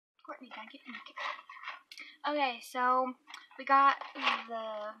Courtney, gotta get in the camera. Okay, so we got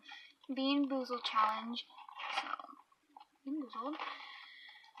the Being Boozled challenge. So, Being Boozled.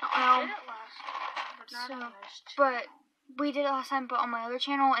 I did it last, but not on this. But we did it last time, but on my other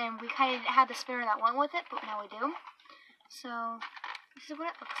channel, and we kind of had the spinner that went with it, but now we do. So, this is what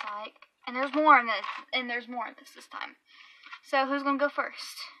it looks like. And there's more in this, and there's more in this time. So, who's gonna go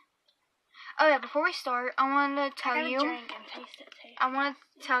first? Oh yeah, before we start, I want to tell you. I want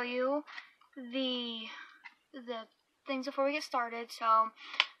to tell you the things before we get started. So,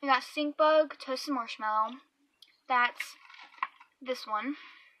 we got stink bug, toasted marshmallow. That's this one.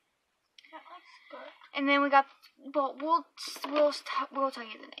 That looks good. And then we got, but we'll tell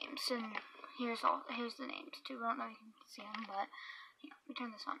you the names, and here's the names too. I don't know if you can see them, but yeah, we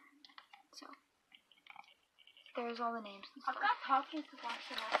turn this on. So there's all the names and stuff. I've got talking to watch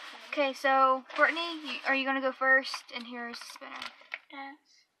the last one. Okay, so Courtney, are you gonna go first? And here's the spinner. Yes.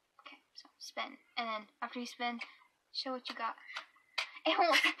 Okay, so spin, and then after you spin, show what you got. It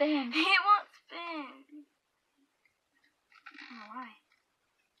won't spin. It won't spin. I don't know why.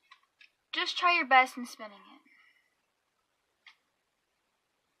 Just try your best in spinning it.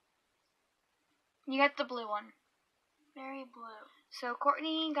 You got the blue one. Very blue. So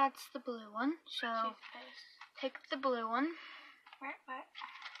Courtney got the blue one. So Toothpaste. take the blue one. What?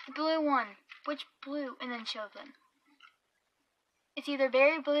 The blue one. Which blue? And then show them. It's either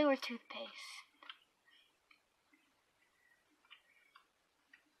berry blue or toothpaste.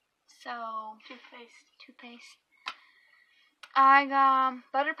 So toothpaste. I got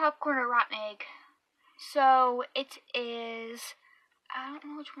buttered popcorn or rotten egg. So it is, I don't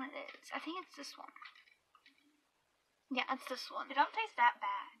know which one it is. I think it's this one. Yeah, it's this one. It don't taste that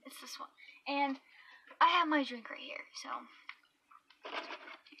bad. It's this one. And I have my drink right here, so.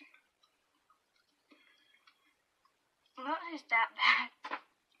 It don't taste that bad.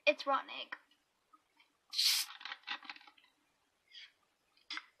 It's rotten egg.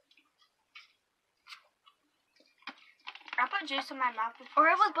 I put juice in my mouth before. Or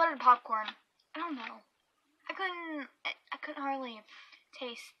it was buttered popcorn. I don't know. I couldn't hardly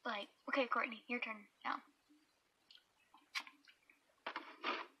taste, like, okay, Courtney, your turn now.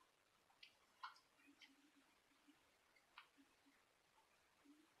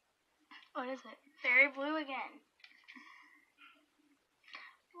 What is it? Very blue again.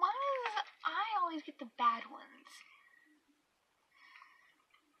 Why does I always get the bad ones?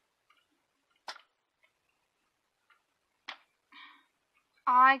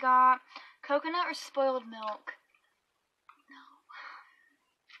 I got coconut or spoiled milk. No.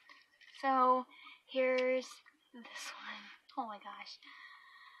 So, here's this one. Oh my gosh.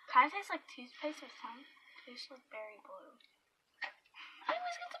 Kind of tastes like toothpaste or something. Tastes like berry blue. I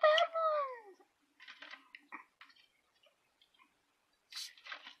always get the bad ones.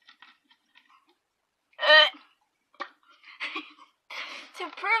 To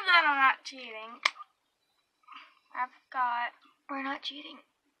prove that I'm not cheating, I've got... We're not cheating.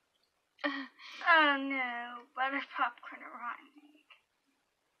 Oh no, buttered popcorn or rotten egg.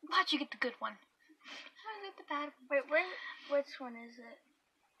 Why'd you get the good one? How did I get the bad one? Wait, which one is it?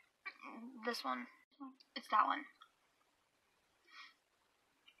 This one. It's that one.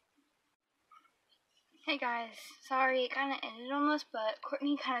 Hey guys, sorry it kind of ended on us, but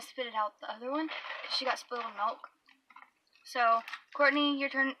Courtney kind of spit it out the other one because she got spoiled milk. So, Courtney, your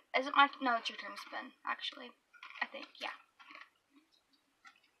turn. Is it my? No, it's your turn to spin. Actually, I think yeah.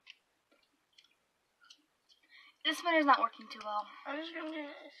 This spinner's not working too well. I'm just gonna do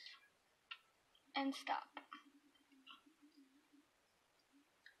this. And stop.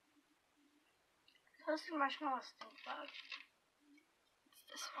 Toasted marshmallow stink bug. It's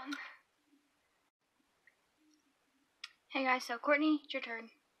this one. Hey guys, so Courtney, it's your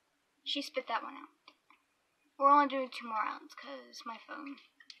turn. She spit that one out. We're only doing 2 more rounds because my phone.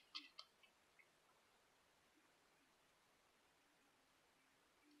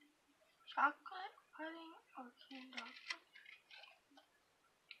 Chocolate pudding or candle?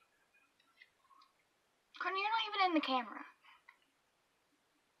 Courtney, you're not even in the camera.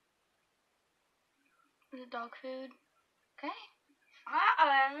 Is it dog food? Okay.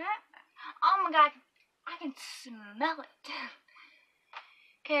 Oh my god, I can smell it.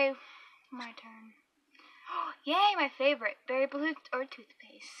 Okay, my turn. Yay, my favorite. Berry blue or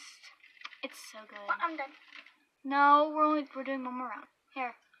toothpaste. It's so good. I'm done. No, we're doing 1 more round.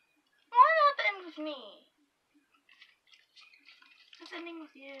 Here. Why not the end with me? It's ending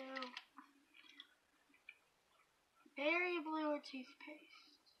with you. Berry blue or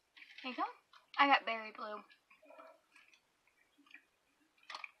toothpaste? There you go. I got berry blue.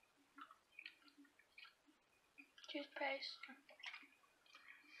 Toothpaste.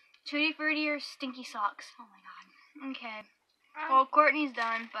 Tutti Frutti or Stinky Socks? Oh my god. Okay. Well, Courtney's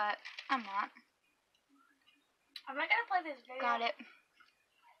done, but I'm not. I'm not gonna play this video. Got it.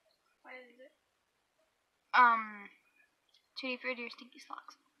 What is it? Tutti Frutti or Stinky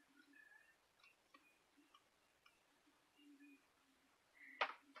Socks?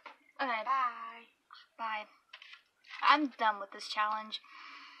 Okay. Bye. Bye. I'm done with this challenge.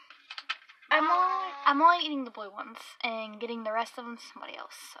 I'm only eating the blue ones and getting the rest of them to somebody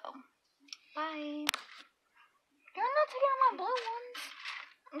else. So, bye. You're not taking all my blue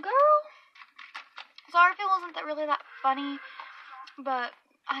ones, girl. Sorry if it wasn't really that funny, but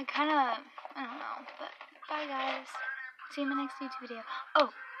I don't know. But bye, guys. See you in my next YouTube video.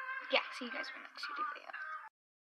 Oh, yeah. See you guys in my next YouTube video.